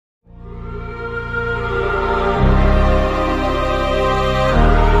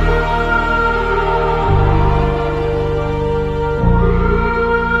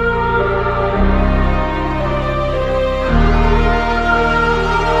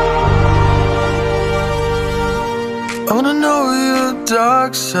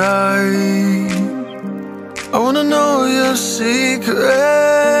dark side. I wanna know your secrets.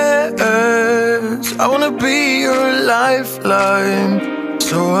 I wanna be your lifeline.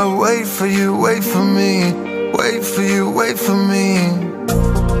 So I wait for you, wait for me. Wait for you, wait for me.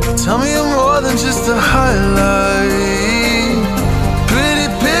 Tell me you're more than just a highlight. Pretty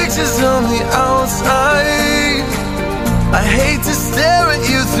pictures on the outside. I hate to stare at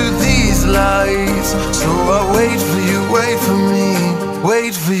you through these lights. So I wait for you, wait for me.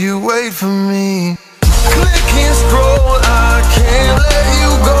 Wait for you, wait for me. Click and scroll, I can't let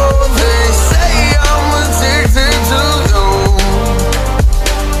you go. They say I'm addicted to you.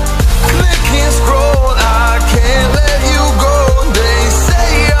 Click and scroll, I can't let you go. They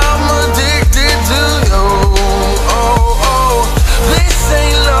say I'm addicted to you. Oh, oh, this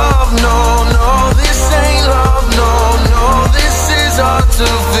ain't love, no, no. This ain't love, no, no. This is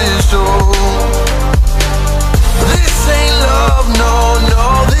artificial. This ain't love, no, no.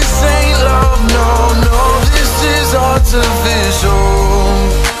 This ain't love, no, no. This is artificial.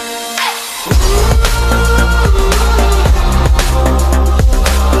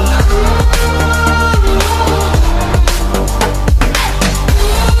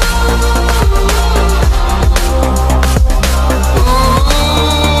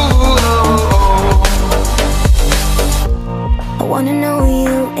 I wanna know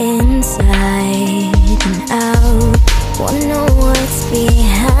you inside and out. Wanna know